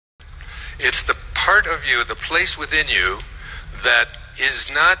It's the part of you, the place within you that is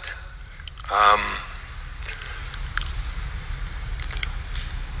not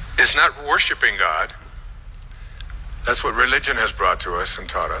worshiping God. That's what religion has brought to us and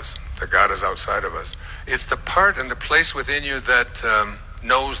taught us, that God is outside of us. It's the part and the place within you that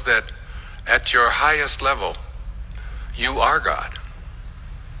knows that at your highest level, you are God.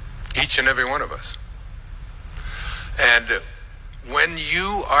 Each and every one of us. And when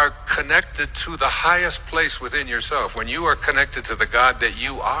you are connected to the highest place within yourself, when you are connected to the God that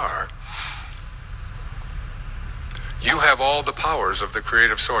you are, you have all the powers of the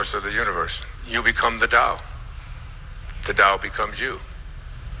creative source of the universe. You become the Tao. The Tao becomes you.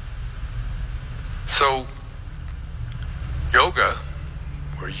 So, yoga,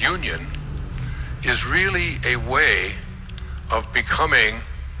 or union, is really a way of becoming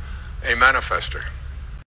a manifester.